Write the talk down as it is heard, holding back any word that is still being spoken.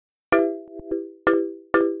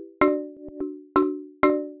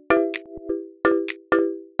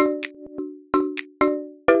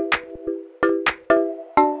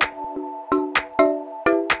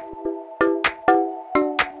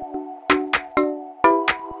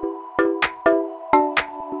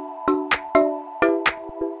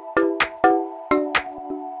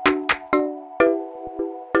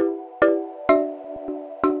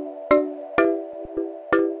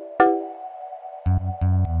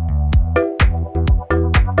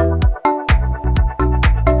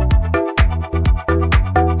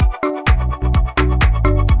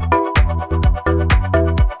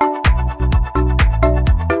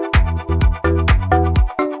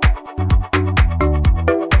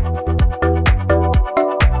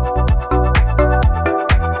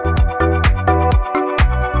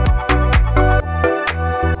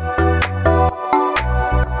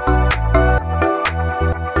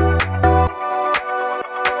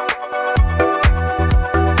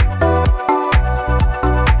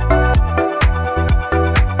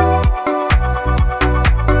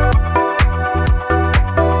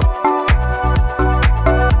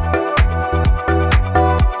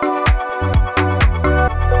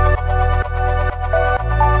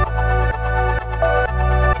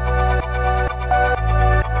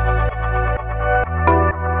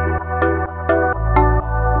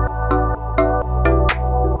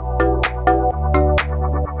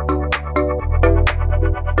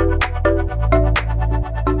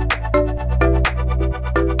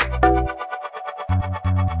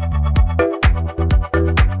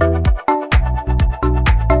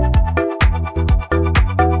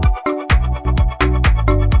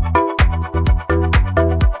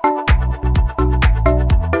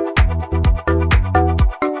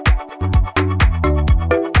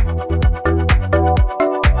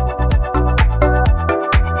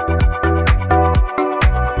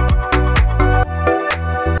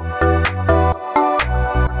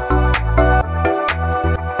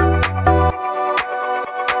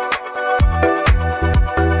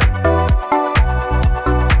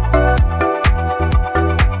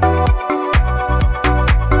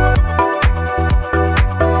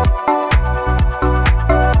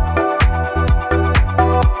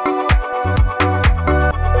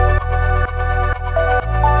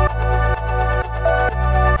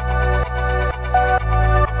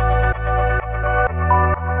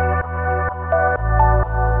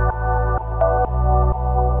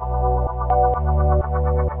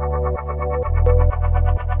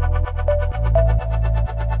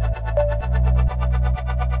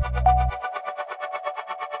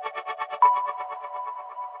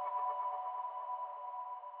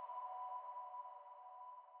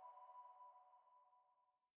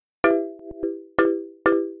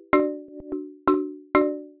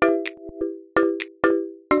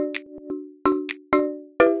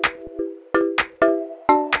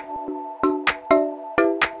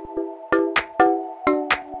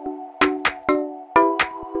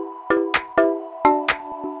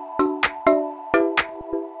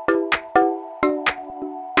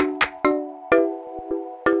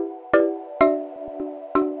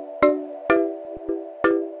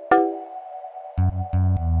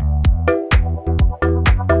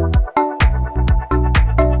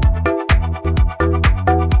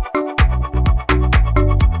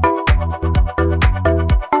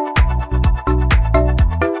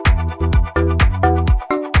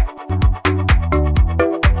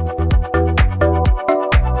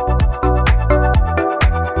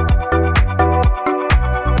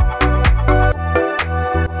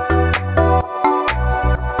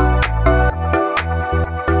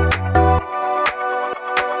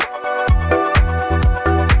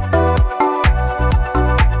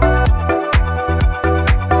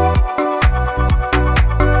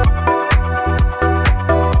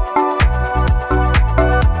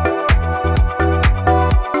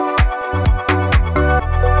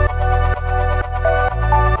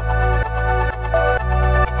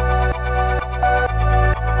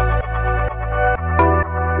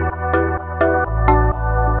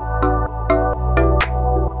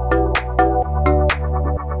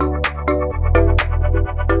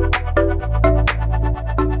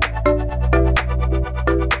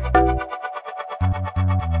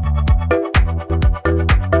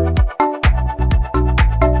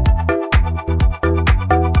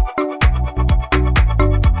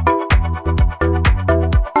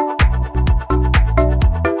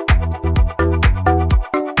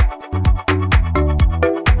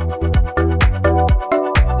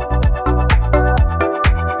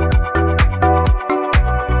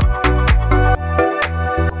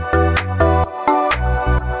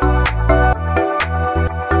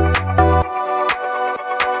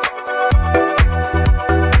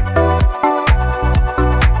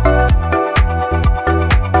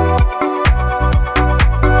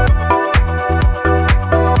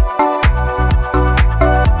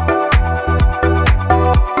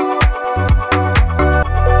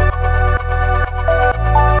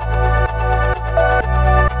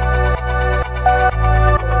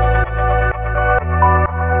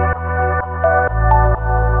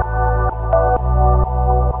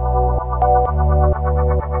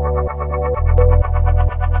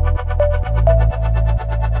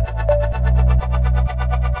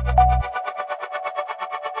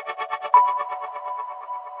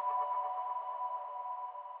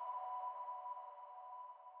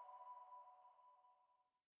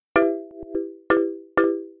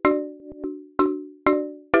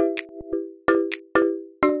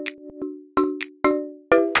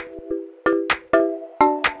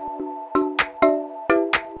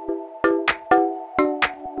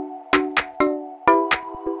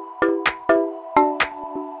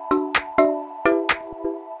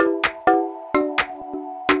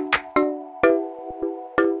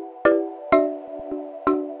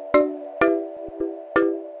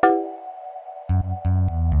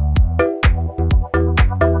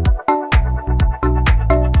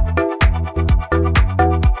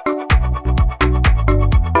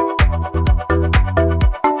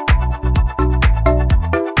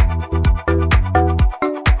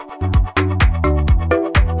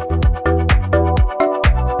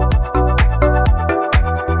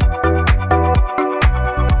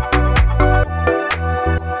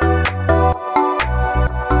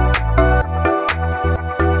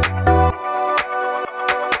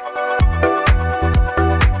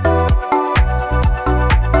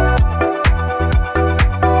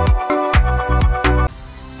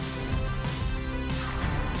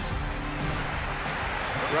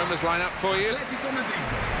Roma's line up for you?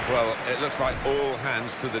 Well, it looks like all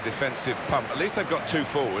hands to the defensive pump. At least they've got two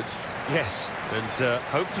forwards. Yes, and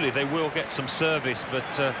hopefully they will get some service, but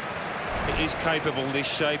it is capable, this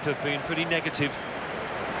shape, of being pretty negative.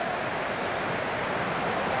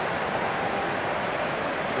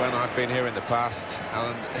 When I've been here in the past,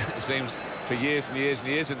 Alan, it seems for years and years and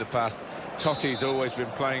years in the past, Totti's always been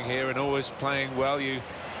playing here and always playing well. You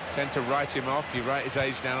tend to write him off, you write his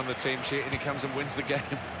age down on the team sheet, and he comes and wins the game.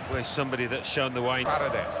 Where's somebody that's shown the way?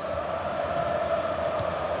 Paredes.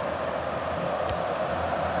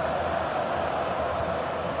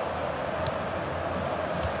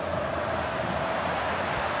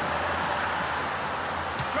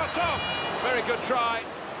 Shots off! Very good try,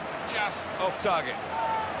 just off target.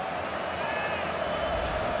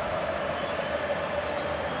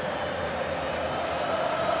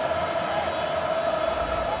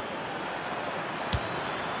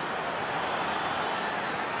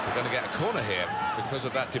 We're going to get a corner here because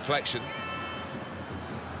of that deflection.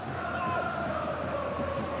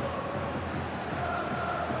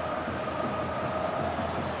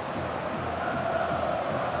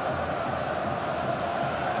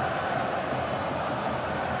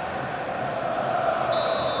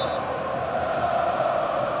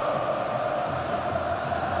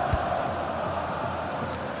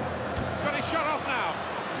 He's got his shot off now.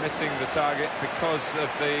 Missing the target because of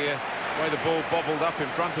the way the ball bobbled up in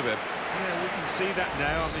front of him. Yeah, we can see that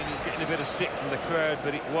now. I mean, he's getting a bit of stick from the crowd,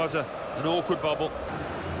 but it was an awkward bobble.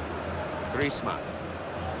 Griezmann.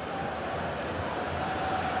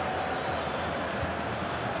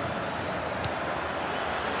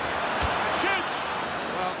 Shoots!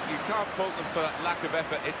 Well, you can't fault them for lack of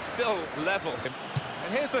effort. It's still level.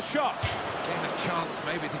 And here's the shot. Again, a chance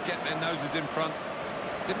maybe to get their noses in front.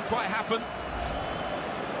 Didn't quite happen.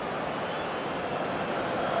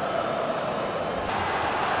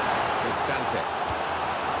 Dante.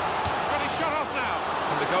 He's got his shot off now.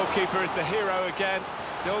 And the goalkeeper is the hero again.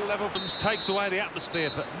 Still level. Takes away the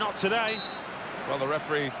atmosphere, but not today. Well, the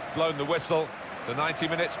referee's blown the whistle. The 90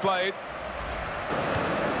 minutes played.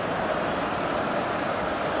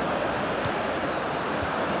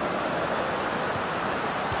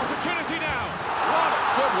 Opportunity now. What a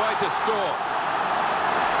good way to score.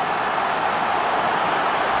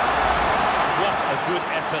 What a good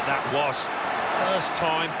effort that was. First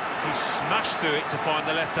time, he smashed through it to find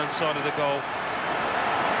the left-hand side of the goal.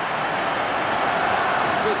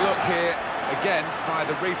 Good look here, again, by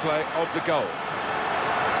the replay of the goal.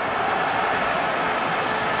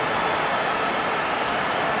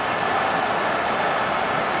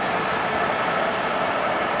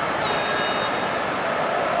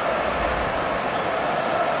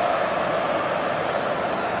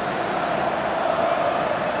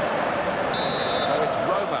 So it's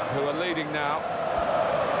Roma who are leading now.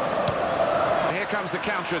 Here comes the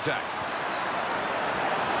counter-attack.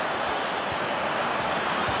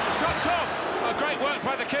 Shots on! Oh, great work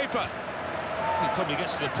by the keeper. He probably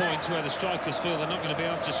gets to the point where the strikers feel they're not going to be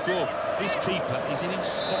able to score. This keeper is in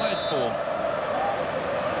inspired form.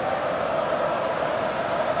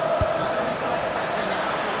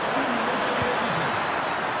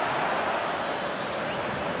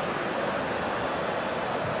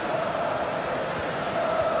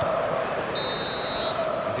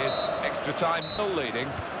 Extra time, still leading,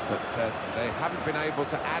 but they haven't been able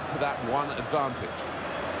to add to that one advantage.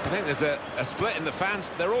 I think there's a split in the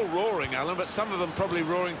fans. They're all roaring, Alan, but some of them probably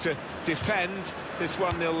roaring to defend this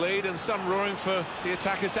 1-0 lead, and some roaring for the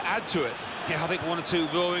attackers to add to it. Yeah, I think one or two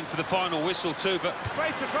roaring for the final whistle too, but...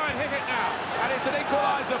 Space to try and hit it now, and it's an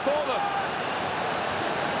equaliser for them.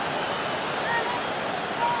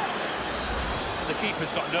 The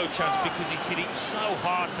keeper's got no chance because he's hit it so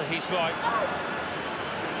hard to his right.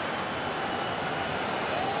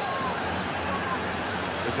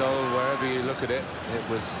 The goal, wherever you look at it, it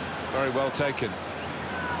was very well taken.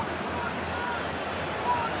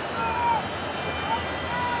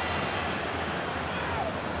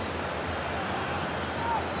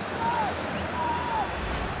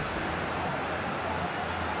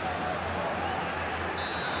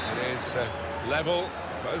 It is level.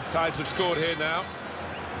 Both sides have scored here now.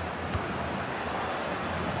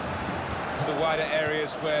 The wider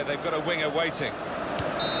areas where they've got a winger waiting.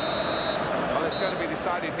 Well, it's going to be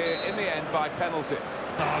decided here in the end by penalties.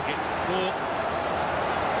 Target ball.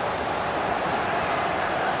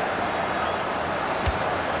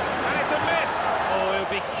 And it's a miss! Oh,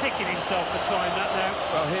 he'll be kicking himself for trying that now.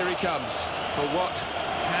 Well, here he comes for what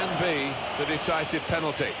can be the decisive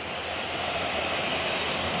penalty.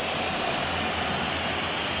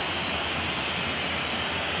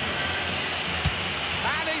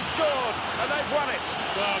 And he scored, and they've won it.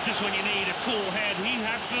 Well, just when you need a cool head, he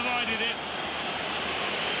has provided it.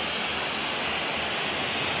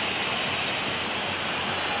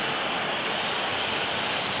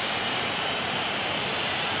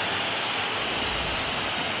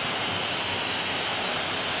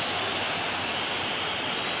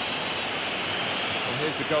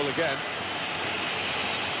 Here's the goal again.